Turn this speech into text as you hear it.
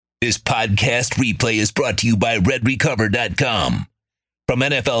This podcast replay is brought to you by RedRecover.com. From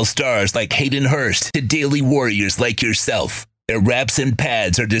NFL stars like Hayden Hurst to daily warriors like yourself, their wraps and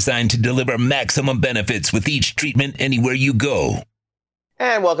pads are designed to deliver maximum benefits with each treatment anywhere you go.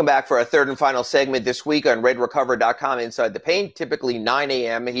 And welcome back for our third and final segment this week on RedRecover.com Inside the Paint. Typically 9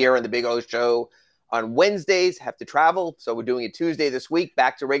 a.m. here on the Big O Show on Wednesdays. Have to travel, so we're doing it Tuesday this week.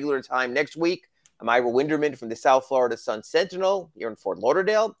 Back to regular time next week. I'm Ira Winderman from the South Florida Sun-Sentinel here in Fort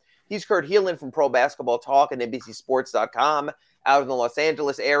Lauderdale. He's Kurt Heelan from Pro Basketball Talk and NBCSports.com out in the Los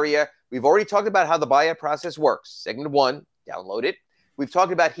Angeles area. We've already talked about how the buyout process works. Segment 1, download it. We've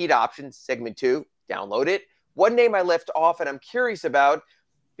talked about heat options. Segment 2, download it. One name I left off and I'm curious about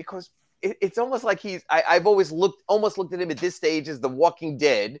because it's almost like I've always looked at him at this stage as the Walking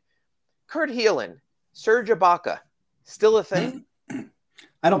Dead. Kurt Heelan, Serge Ibaka, still a thing?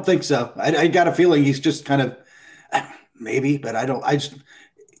 I don't think so. I got a feeling he's just kind of maybe, but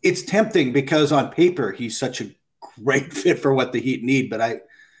it's tempting because on paper he's such a great fit for what the Heat need. But I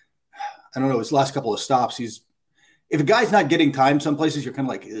don't know. His last couple of stops, if a guy's not getting time, some places you're kind of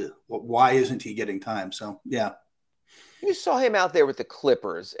like, why isn't he getting time? So yeah. You saw him out there with the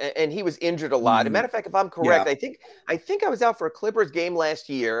Clippers, and he was injured a lot. As a matter of fact, if I'm correct, yeah. I think I was out for a Clippers game last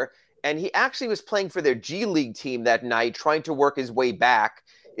year, and he actually was playing for their G League team that night, trying to work his way back.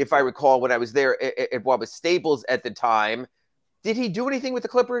 If I recall, when I was there at what was Staples at the time. Did he do anything with the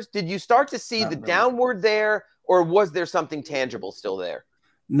Clippers? Did you start to see the downward there, or was there something tangible still there?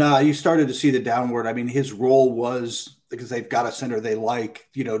 No, you started to see the downward. I mean, his role was, because they've got a center they like,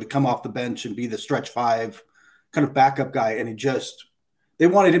 to come off the bench and be the stretch five kind of backup guy. And they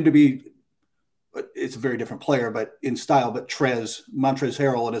wanted him to be, it's a very different player, but in style, but Montrezl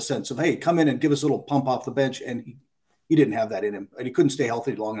Harrell in a sense of, hey, come in and give us a little pump off the bench. And he didn't have that in him, and he couldn't stay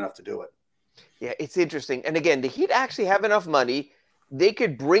healthy long enough to do it. Yeah, it's interesting. And again, the Heat actually have enough money. They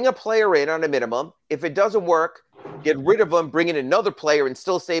could bring a player in on a minimum. If it doesn't work, get rid of them, bring in another player and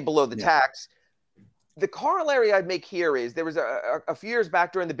still stay below the tax. The corollary I'd make here is there was a few years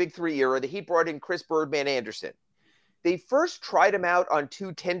back during the Big Three era, the Heat brought in Chris Birdman Anderson. They first tried him out on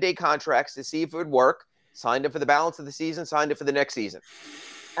 2 10-day contracts to see if it would work, signed him for the balance of the season, signed him for the next season.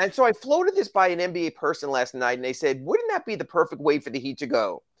 And so I floated this by an NBA person last night, and they said, wouldn't that be the perfect way for the Heat to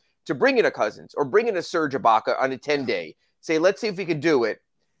go? To bring in a Cousins or bring in a Serge Ibaka on a 10-day. Say, let's see if we can do it.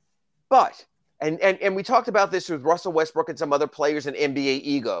 But, and we talked about this with Russell Westbrook and some other players in NBA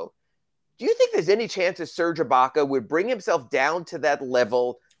ego. Do you think there's any chance that Serge Ibaka would bring himself down to that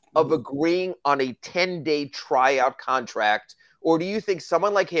level of agreeing on a 10-day tryout contract? Or do you think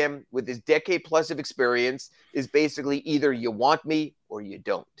someone like him with his decade plus of experience is basically either you want me or you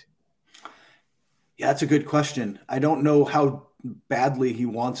don't? Yeah, that's a good question. I don't know how badly he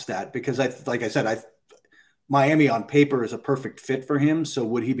wants that because like I said, Miami on paper is a perfect fit for him. So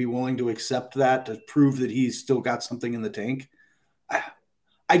would he be willing to accept that to prove that he's still got something in the tank?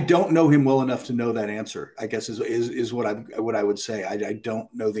 I don't know him well enough to know that answer, I guess is what I would say. I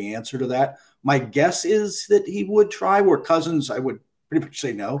don't know the answer to that. My guess is that he would try, where Cousins, I would pretty much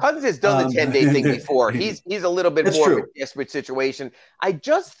say no. Cousins has done the 10-day thing before. He's a little bit more of a desperate situation. I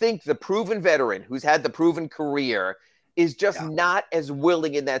just think the proven veteran who's had the proven career is just not as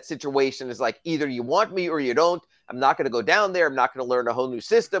willing in that situation as like, either you want me or you don't. I'm not going to go down there. I'm not going to learn a whole new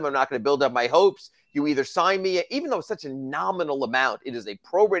system. I'm not going to build up my hopes. You either sign me, even though it's such a nominal amount, it is a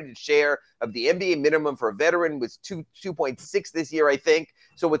prorated share of the NBA minimum for a veteran was 2.6 this year, I think.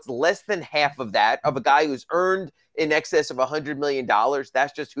 So it's less than half of that of a guy who's earned in excess of $100 million.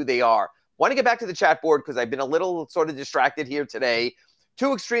 That's just who they are. Want to get back to the chat board because I've been a little sort of distracted here today.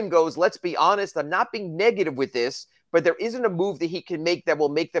 Two Extreme goes, let's be honest, I'm not being negative with this, but there isn't a move that he can make that will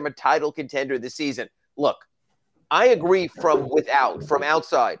make them a title contender this season. Look, I agree from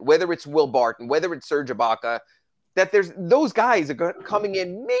outside, whether it's Will Barton, whether it's Serge Ibaka, that there's those guys are coming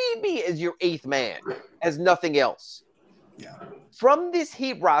in maybe as your 8th man, as nothing else. Yeah. From this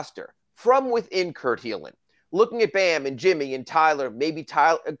Heat roster, from within Kurt Heelan, looking at Bam and Jimmy and Tyler, maybe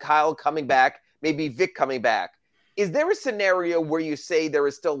Kyle coming back, maybe Vic coming back, is there a scenario where you say there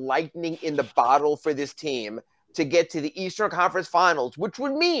is still lightning in the bottle for this team to get to the Eastern Conference Finals, which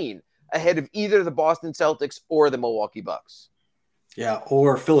would mean ahead of either the Boston Celtics or the Milwaukee Bucks? Yeah,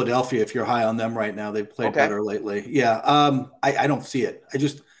 or Philadelphia if you're high on them right now. They've played better lately. Yeah, I don't see it.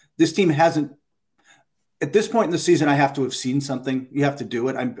 This team hasn't – at this point in the season, I have to have seen something. You have to do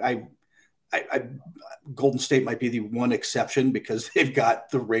it. Golden State might be the one exception because they've got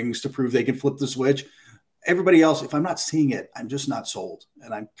the rings to prove they can flip the switch. Everybody else, if I'm not seeing it, I'm just not sold.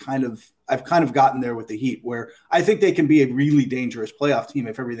 And I've kind of gotten there with the Heat where I think they can be a really dangerous playoff team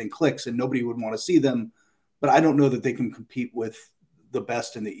if everything clicks and nobody would want to see them. But I don't know that they can compete with the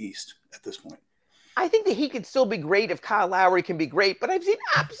best in the East at this point. I think that he could still be great if Kyle Lowry can be great, but I've seen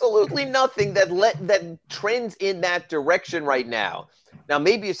absolutely nothing that trends in that direction right now. Now,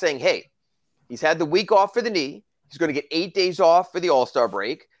 maybe you're saying, hey, he's had the week off for the knee. He's going to get 8 days off for the All-Star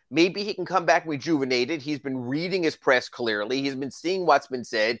break. Maybe he can come back rejuvenated. He's been reading his press clearly. He's been seeing what's been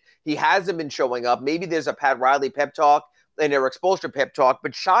said. He hasn't been showing up. Maybe there's a Pat Riley pep talk and Eric Spoelstra pep talk,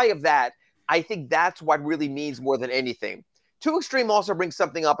 but shy of that, I think that's what really means more than anything. Two Extreme also brings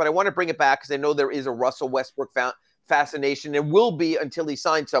something up, and I want to bring it back because I know there is a Russell Westbrook fascination and will be until he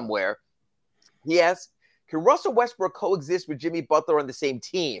signs somewhere. He asked, can Russell Westbrook coexist with Jimmy Butler on the same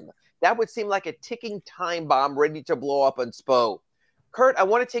team? That would seem like a ticking time bomb ready to blow up on Spo. Kurt, I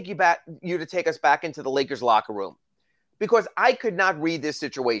want to take you to take us back into the Lakers locker room because I could not read this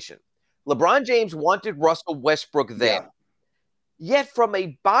situation. LeBron James wanted Russell Westbrook there. Yeah. Yet from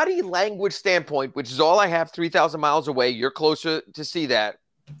a body language standpoint, which is all I have 3,000 miles away, you're closer to see that,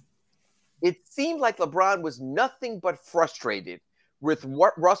 it seemed like LeBron was nothing but frustrated with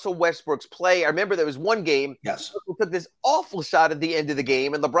Russell Westbrook's play. I remember there was one game, yes, he took this awful shot at the end of the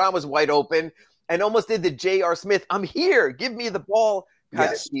game, and LeBron was wide open and almost did the J.R. Smith, I'm here, give me the ball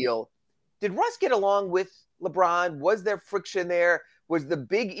kind of deal. Did Russ get along with LeBron? Was there friction there? Was the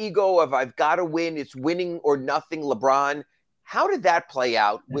big ego of I've got to win, it's winning or nothing LeBron? How did that play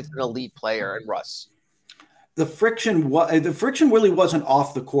out with an elite player and Russ? The friction really wasn't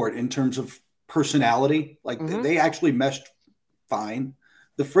off the court in terms of personality. Like they actually meshed fine.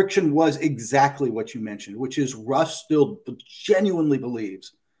 The friction was exactly what you mentioned, which is Russ still genuinely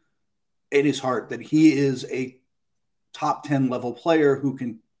believes in his heart that he is a top 10 level player who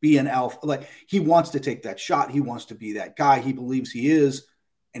can be an alpha. Like he wants to take that shot. He wants to be that guy. He believes he is,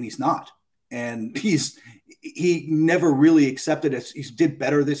 and he's not. And he never really accepted it. He did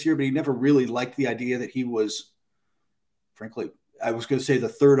better this year, but he never really liked the idea that he was, frankly, I was going to say the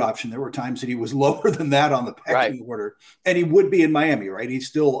third option. There were times that he was lower than that on the pecking order, and he would be in Miami, right? He's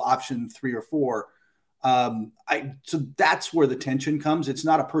still option 3 or 4. So that's where the tension comes. It's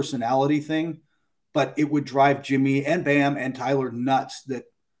not a personality thing, but it would drive Jimmy and Bam and Tyler nuts.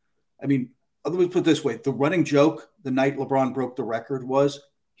 Let me put it this way. The running joke the night LeBron broke the record was,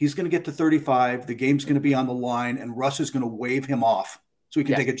 he's going to get to 35. The game's going to be on the line, and Russ is going to wave him off so he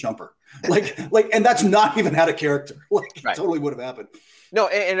can take a jumper. And that's not even out of character. It totally would have happened. No,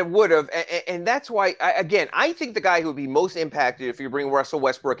 and it would have. And that's why, I think the guy who would be most impacted if you bring Russell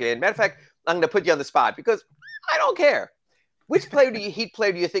Westbrook in. Matter of fact, I'm going to put you on the spot because I don't care. Which Heat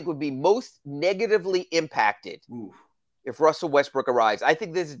player do you think would be most negatively impacted if Russell Westbrook arrives? I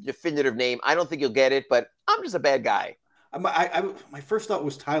think this is a definitive name. I don't think you'll get it, but I'm just a bad guy. My first thought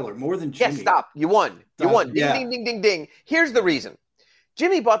was Tyler more than Jimmy. Yes, stop. You won. Ding, ding, ding, ding, ding. Here's the reason.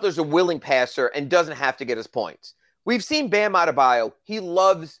 Jimmy Butler's a willing passer and doesn't have to get his points. We've seen Bam Adebayo. He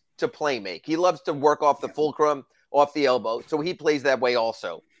loves to play make. He loves to work off the fulcrum, off the elbow. So he plays that way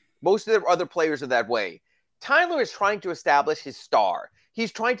also. Most of the other players are that way. Tyler is trying to establish his star.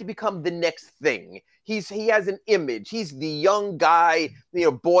 He's trying to become the next thing. He has an image. He's the young guy,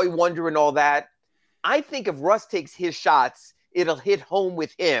 boy wonder and all that. I think if Russ takes his shots, it'll hit home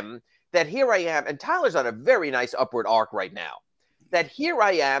with him that here I am. And Tyler's on a very nice upward arc right now. That here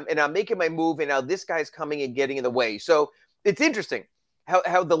I am, and I'm making my move, and now this guy's coming and getting in the way. So it's interesting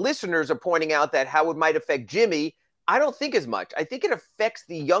how the listeners are pointing out that how it might affect Jimmy. I don't think as much. I think it affects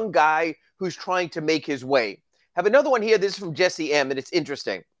the young guy who's trying to make his way. Have another one here. This is from Jesse M., and it's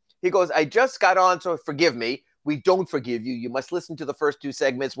interesting. He goes, I just got on, so forgive me. We don't forgive you. You must listen to the first 2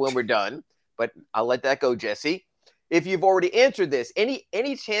 segments when we're done. But I'll let that go, Jesse. If you've already answered this,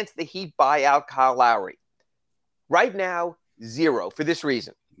 any chance the Heat buy out Kyle Lowry? Right now, 0 for this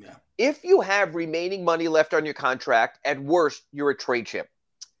reason. Yeah. If you have remaining money left on your contract, at worst, you're a trade chip.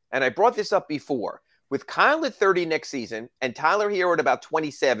 And I brought this up before. With Kyle at 30 next season and Tyler here at about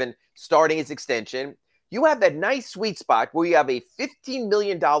 27 starting his extension, you have that nice sweet spot where you have a $15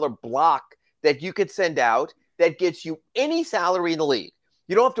 million block that you could send out that gets you any salary in the league.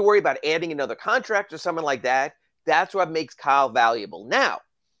 You don't have to worry about adding another contract or something like that. That's what makes Kyle valuable. Now,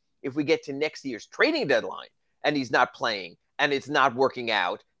 if we get to next year's trading deadline and he's not playing and it's not working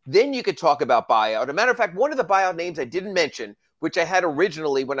out, then you could talk about buyout. As a matter of fact, one of the buyout names I didn't mention, which I had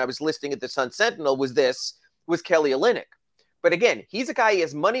originally when I was listing at the Sun Sentinel, was Kelly Olynyk. But again, he's a guy, he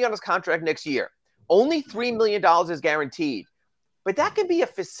has money on his contract next year. Only $3 million is guaranteed. But that can be a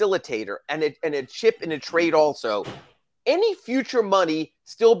facilitator and a chip in a trade also. Any future money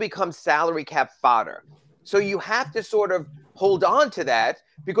still becomes salary cap fodder. So you have to sort of hold on to that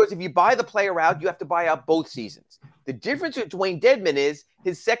because if you buy the player out, you have to buy out both seasons. The difference with Dwayne Dedmon is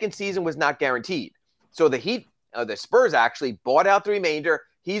his second season was not guaranteed. So the Heat The Spurs actually bought out the remainder.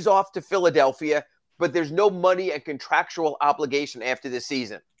 He's off to Philadelphia, but there's no money and contractual obligation after this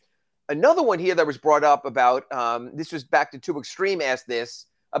season. Another one here that was brought up about, this was back to Two Extreme asked this,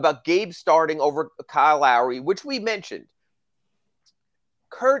 about Gabe starting over Kyle Lowry, which we mentioned.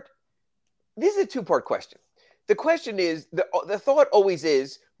 Kurt, this is a two-part question. The question is, the thought always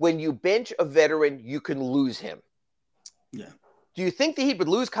is, when you bench a veteran, you can lose him. Yeah. Do you think that he would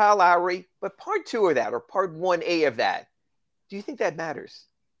lose Kyle Lowry? But part 2 of that, or part 1A of that, do you think that matters?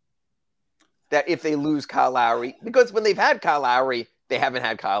 That if they lose Kyle Lowry, because when they've had Kyle Lowry, they haven't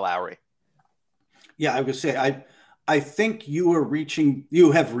had Kyle Lowry. Yeah, I would say, I think you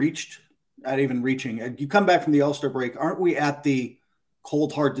have reached, not even reaching. You come back from the All-Star break, aren't we at the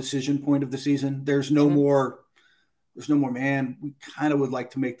cold, hard decision point of the season? There's no more, man, we kind of would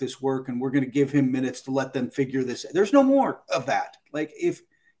like to make this work, and we're going to give him minutes to let them figure this. There's no more of that. Like, if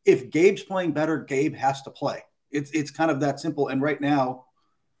Gabe's playing better, Gabe has to play. It's kind of that simple. And right now,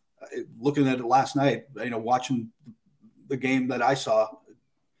 looking at it last night, watching the game that I saw,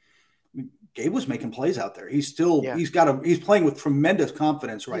 Gabe was making plays out there. He's playing with tremendous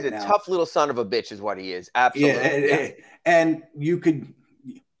confidence right now. He's a tough little son of a bitch is what he is. Absolutely. Yeah. And you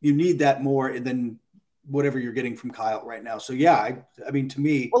need that more than whatever you're getting from Kyle right now. So yeah, I mean, to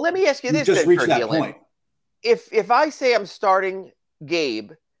me, well, let me ask you this. Just reached that point. If I say I'm starting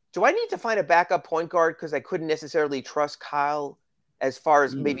Gabe, do I need to find a backup point guard because I couldn't necessarily trust Kyle as far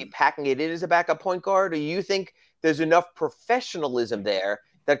as maybe packing it in as a backup point guard? Or you think there's enough professionalism there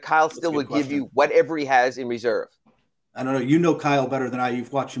that Kyle still would give you whatever he has in reserve? I don't know. You know Kyle better than I.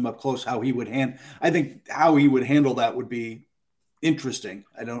 You've watched him up close. I think how he would handle that would be interesting.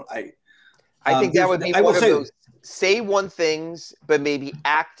 I think that would be one of those say one things, but maybe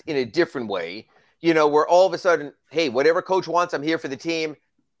act in a different way. Where all of a sudden, hey, whatever coach wants, I'm here for the team,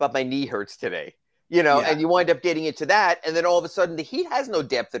 but my knee hurts today. And you wind up getting into that. And then all of a sudden, the Heat has no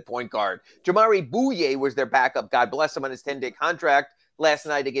depth at point guard. Jamari Bouye was their backup. God bless him on his 10-day contract last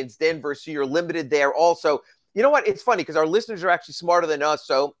night against Denver. So you're limited there also. You know what? It's funny because our listeners are actually smarter than us.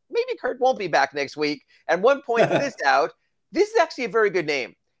 So maybe Kurt won't be back next week. And one point this out, this is actually a very good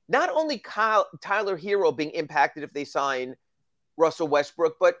name. Not only Tyler Hero being impacted if they sign Russell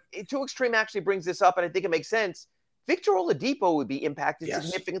Westbrook, but Two Extreme actually brings this up, and I think it makes sense. Victor Oladipo would be impacted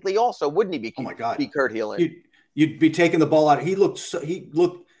significantly also, wouldn't he be? Oh my God. Be Kurt Healan. You'd be taking the ball out. He looked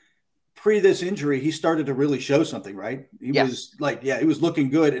pre this injury, he started to really show something, right? He was looking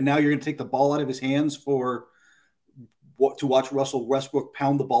good. And now you're going to take the ball out of his hands to watch Russell Westbrook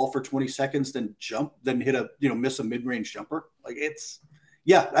pound the ball for 20 seconds, then jump, then miss a mid-range jumper.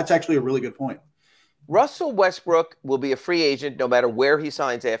 That's actually a really good point. Russell Westbrook will be a free agent no matter where he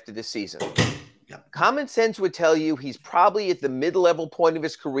signs after this season. Yeah. Common sense would tell you he's probably at the mid-level point of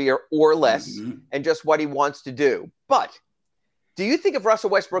his career or less, and just what he wants to do. But do you think if Russell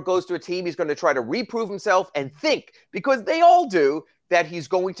Westbrook goes to a team, he's going to try to reprove himself and think, because they all do, that he's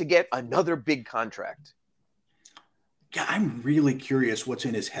going to get another big contract? Yeah, I'm really curious what's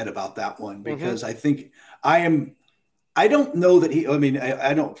in his head about that one, because I don't know that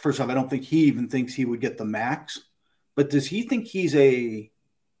I don't think he even thinks he would get the max, but does he think he's a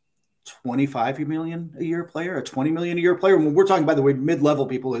 $25 million a year player, a $20 million a year player? When we're talking, by the way, mid-level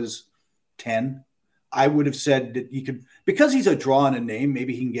people is 10. I would have said that he could, because he's a draw and a name,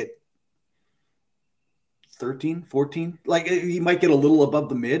 maybe he can get 13, 14. Like, he might get a little above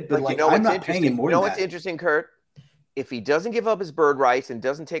the mid, but I'm not paying him more than that. What's interesting, Kurt? If he doesn't give up his bird rights and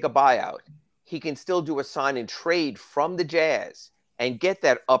doesn't take a buyout, he can still do a sign and trade from the Jazz and get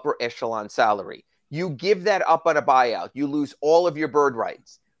that upper echelon salary. You give that up on a buyout, you lose all of your bird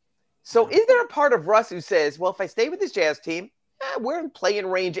rights. So is there a part of Russ who says, well, if I stay with this Jazz team, we're in play-in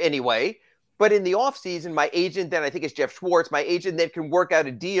range anyway, but in the offseason, my agent, then I think it's Jeff Schwartz, my agent then can work out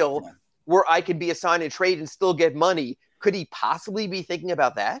a deal where I can be a sign and trade and still get money. Could he possibly be thinking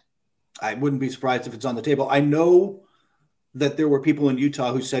about that? I wouldn't be surprised if it's on the table. I know that there were people in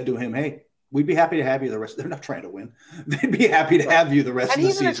Utah who said to him, hey, we'd be happy to have you the rest. They're not trying to win. They'd be happy to have you the rest of the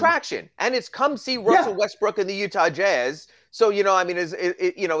season. And he's an attraction. And it's come see Russell Westbrook and the Utah Jazz. So,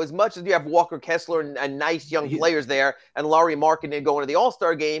 as much as you have Walker Kessler and nice young players there and Laurie Markkinen going to the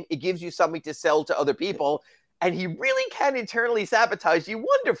All-Star game, it gives you something to sell to other people. And he really can internally sabotage you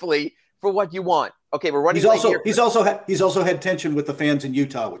wonderfully for what you want. Okay, we're running. He's also had tension with the fans in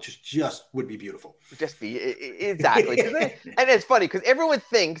Utah, which is just would be beautiful. Exactly. And it's funny because everyone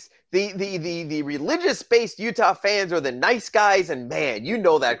thinks the religious-based Utah fans are the nice guys, and man, you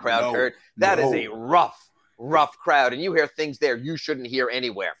know that crowd, Kurt. That is a rough crowd, and you hear things there you shouldn't hear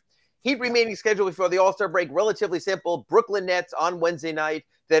anywhere. Heat remaining schedule before the All-Star break, relatively simple. Brooklyn Nets on Wednesday night,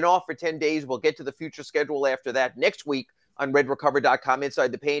 then off for 10 days. We'll get to the future schedule after that next week on redrecover.com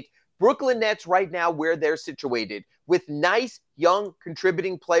inside the paint. Brooklyn Nets right now where they're situated with nice, young,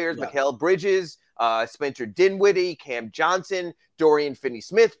 contributing players. Yeah. Mikal Bridges, Spencer Dinwiddie, Cam Johnson, Dorian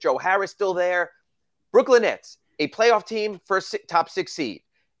Finney-Smith, Joe Harris still there. Brooklyn Nets, a playoff team, top 6 seed.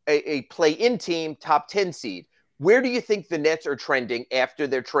 A play-in team, top 10 seed. Where do you think the Nets are trending after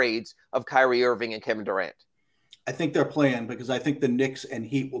their trades of Kyrie Irving and Kevin Durant? I think they're playing because I think the Knicks and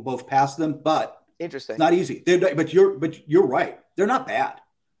Heat will both pass them, but interesting. It's not easy. But you're right. They're not bad.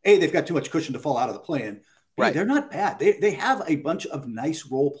 A, they've got too much cushion to fall out of the play-in. B, right. They're not bad. They have a bunch of nice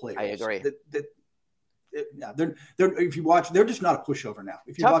role players. I agree. They're if you watch, they're just not a pushover now.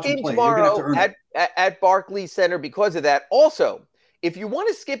 If you Tough watch game them play, tomorrow you're gonna have to earn at Barclays Center because of that. Also, if you want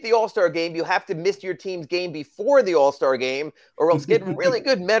to skip the All-Star game, you have to miss your team's game before the All-Star game or else get really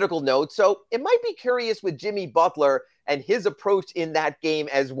good medical notes. So it might be curious with Jimmy Butler and his approach in that game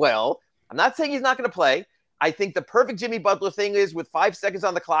as well. I'm not saying he's not going to play. I think the perfect Jimmy Butler thing is with 5 seconds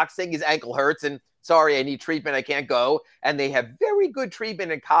on the clock saying his ankle hurts and sorry, I need treatment, I can't go. And they have very good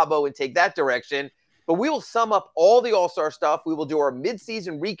treatment in Cabo and take that direction. But we will sum up all the All-Star stuff. We will do our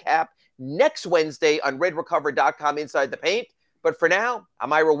midseason recap next Wednesday on redrecover.com inside the paint. But for now,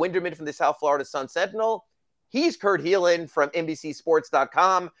 I'm Ira Winderman from the South Florida Sun-Sentinel. He's Kurt Heelan from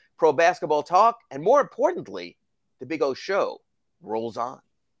NBCSports.com, Pro Basketball Talk. And more importantly, the Big O Show rolls on.